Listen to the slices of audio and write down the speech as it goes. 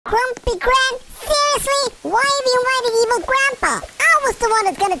Grumpy Gran? Seriously? Why have you invited Evil Grandpa? I was the one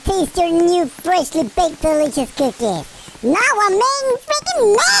that's gonna taste your new freshly baked delicious cookies. Now I'm making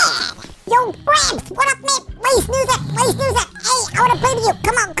freaking mad! Yo, Gramps, what up, mate? Why you snooze it? Hey, I wanna play with you.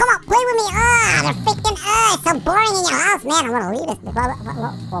 Come on, play with me. The freaking, it's so boring in your house, man. I wanna leave this.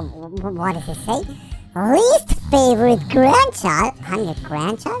 What does it say? Least favorite grandchild? I'm your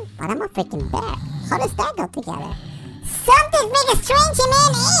grandchild? But I'm a freaking bear. How does that go together? Something's making strange,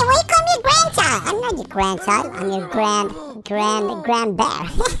 man. Hey, why you call me your grandchild? I'm not your grandchild. I'm your grand bear.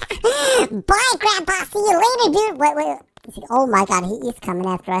 Bye, Grandpa. See you later, dude. Wait. Oh my God, he is coming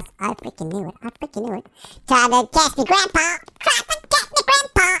after us. I freaking knew it. Try to catch me, Grandpa.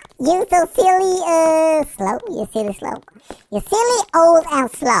 You so silly, slow. You're silly, old,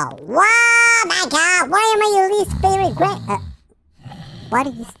 and slow. Wow, my God. Why am I your least favorite why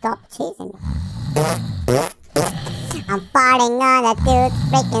did you stop chasing me? I'm farting on a dude's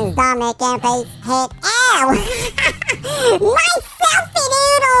freaking stomach and face head. Ow! Nice selfie,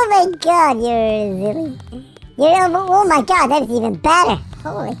 dude! Oh my God, you're silly. Oh my God, that's even better.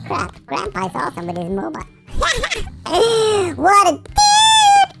 Holy crap, Grandpa's awesome with his mobile. What a dude!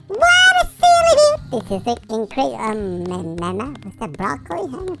 What a silly dude! This is freaking crazy. What's that, broccoli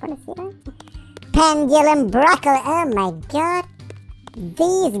hanging from the ceiling? Pendulum broccoli. Oh my God.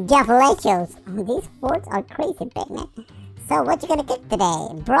 These gaffalechos. These forks are crazy big, man. So what you gonna cook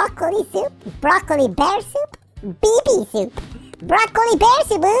today? Broccoli soup? Broccoli bear soup? BB soup? Broccoli bear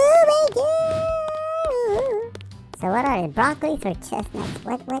soup? Oh my God! So what are the broccolis or chestnuts?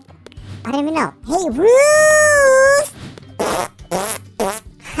 What? I don't even know. Hey, Ruth!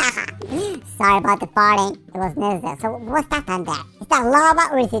 Sorry about the farting. It was necessary. So what's that on there? Is that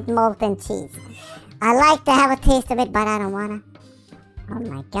lava or is it molten cheese? I like to have a taste of it, but I don't wanna. Oh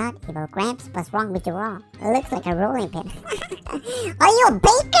my God, Evil Gramps, what's wrong with your arm? It looks like a rolling pin. Are you a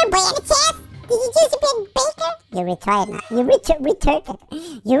baker by any chance? Did you just be a baker? You're retired now. You're retarded.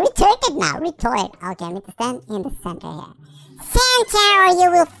 You're retarded now. Retired. Okay, I need to stand in the center here. Center or you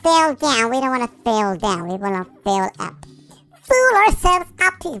will fail down. We don't want to fail down. We want to fail up. Fool ourselves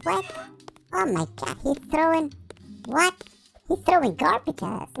up to what? Oh my God, he's throwing... What? He's throwing garbage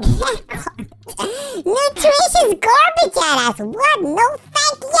at us. Nutritious garbage at us. What? No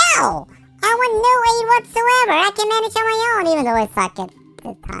thank you. I want no aid whatsoever. I can manage on my own, even though I suck at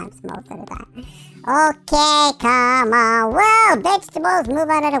the times most of the time. Okay, come on. Whoa, vegetables, move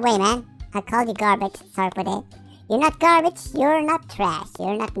out of the way, man. I called you garbage. Sorry for that. You're not garbage. You're not trash.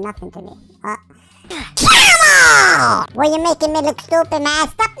 You're not nothing to me. Come on! Well, you're making me look stupid, man.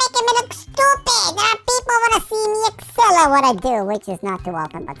 Stop making me look stupid. There are people who want to see me excel at what I do, which is not too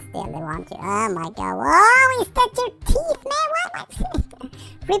often, but still they want to. Oh my God. Oh, is that your teeth, man? What?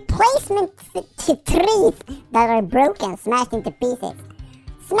 Replacement teeth that are broken, smashed into pieces.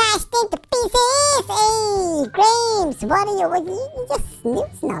 Smashed into pieces! Hey, Grames, what are you just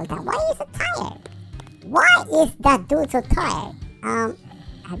snooze now that. Why are you so tired? Why is that dude so tired?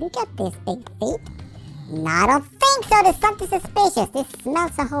 Have you got this big feet? No, I don't think so. There's something suspicious. This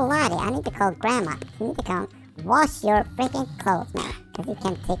smells a whole lot. I need to call Grandma. You need to come wash your freaking clothes, man. Because you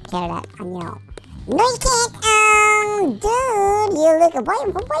can't take care of that on your own. No, you can't. Dude, you look... Why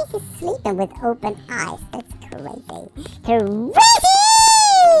is he sleeping with open eyes? That's crazy. Crazy!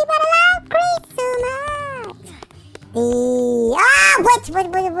 But I love Grace so much. What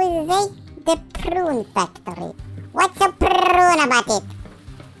is it? The prune factory. What's so prune about it?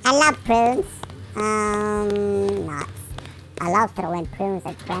 I love prunes. Nuts. I love throwing prunes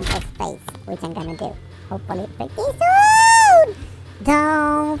at Grandpa's face, which I'm gonna do. Hopefully pretty soon.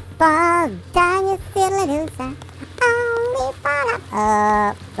 Don't fall down, you silly loser. Only fall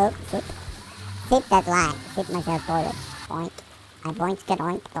up. Sip. Sip that line. Sip myself toilet. Boink. I boink, get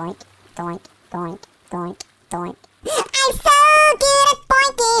oink, doink, doink, doink, doink, doink. I'm so good at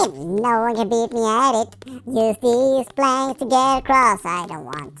boinking! No one can beat me at it. Use these planks to get across. I don't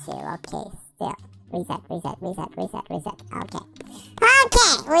want to. Okay, still. Reset. Okay.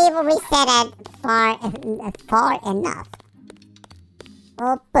 We will reset it far enough.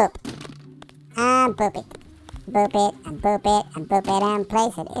 Oh, boop. And boop it. Boop it, and boop it, and boop it, and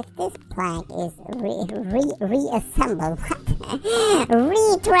place it. If this plank is reassembled,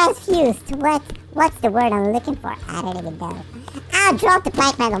 retransfused, what's the word I'm looking for? I don't even know. I'll drop the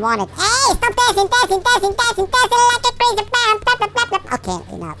plank when I want it. Hey, stop dancing like a crazy man. Okay,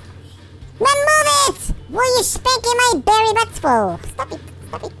 enough. Now move it! Will you spanking my berry butts for? Stop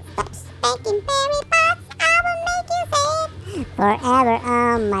spanking berry butts. I will make you say it forever.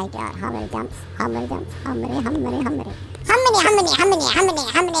 Oh my God, how many jumps? How many jumps? How many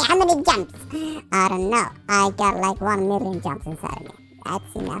jumps? I don't know. I got like 1 million jumps inside of me.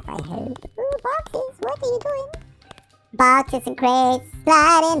 That's enough, I hope. Ooh, boxes, what are you doing? Boxes and crates,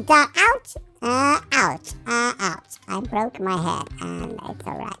 sliding down. Ouch! Ouch. Ouch. I broke my head, and it's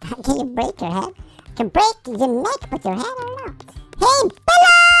alright. Can you break your head? You can break your neck, but your head, I don't know. Hey,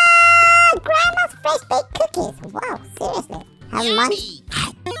 Bella! Grandma's fresh baked cookies. Wow, seriously. Have money?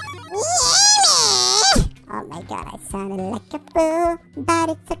 Oh my god, I sounded like a fool, but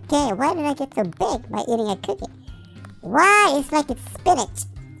it's okay. Why did I get so big by eating a cookie? Why? It's like it's spinach.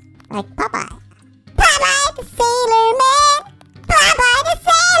 Like Popeye. Popeye the Sailor Man! Popeye the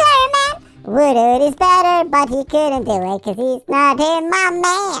Sailor Man! Woodard is better, but he couldn't do it, cause he's not in my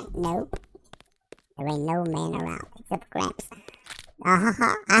man. Nope. There ain't no man around, except Gramps. I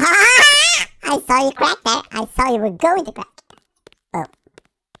saw you crack there. I saw you were going to crack. Oh.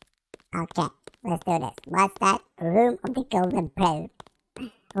 Okay, let's do this. What's that? Room of the Golden Balloon.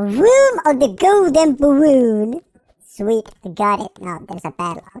 Room of the Golden Balloon. Sweet, got it. No, there's a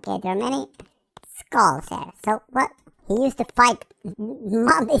battle. Okay, there are many skulls here. So, what? He used to fight. Is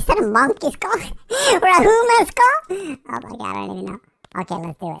that a monkey skull? Or a human skull? Oh my god, I don't even know. Okay,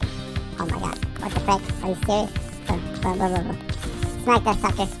 let's do it. Oh my god, what the frick? Are you serious? Smack that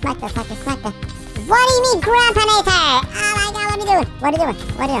sucker, smack that sucker, smack that. What do you mean, Grandpanator? Oh my god, what are you doing? What are you doing?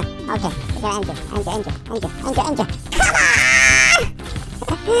 What are you doing? Okay, we gotta enter. Come on!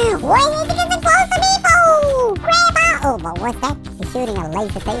 Why do you think it's supposed to be for? Grandpa! Oh, but what's that? He's shooting a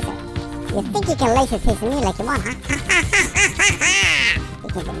laser taser. You think you can laser taser me like you want, huh? You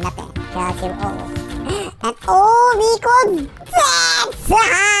can do nothing, cause you're old. And old equals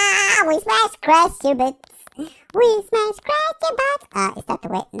dead! We smash, crash your bits. We smash, crash your butts. Is that the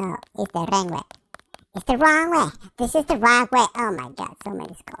way? No, it's the wrong way. It's the wrong way. This is the wrong way. Oh my god, so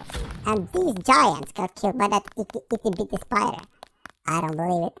many skulls. And these giants got killed by that itty bitty spider. I don't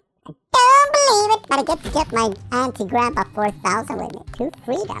believe it. I don't believe it, but I get to get my Auntie Grandpa 4000 with me. To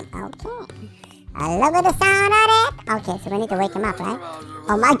freedom, okay. I love the sound of it. Okay, so we need to wake him up, right?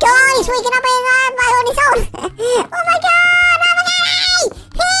 Oh my god, he's waking up on his own. Oh my god,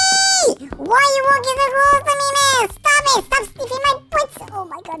 hey! Why are you walking the rules to me, man? Stop it, stop sniffing my butts. Oh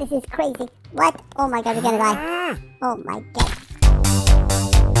my god, this is crazy. What? Oh my god, we're gonna die. Oh my god.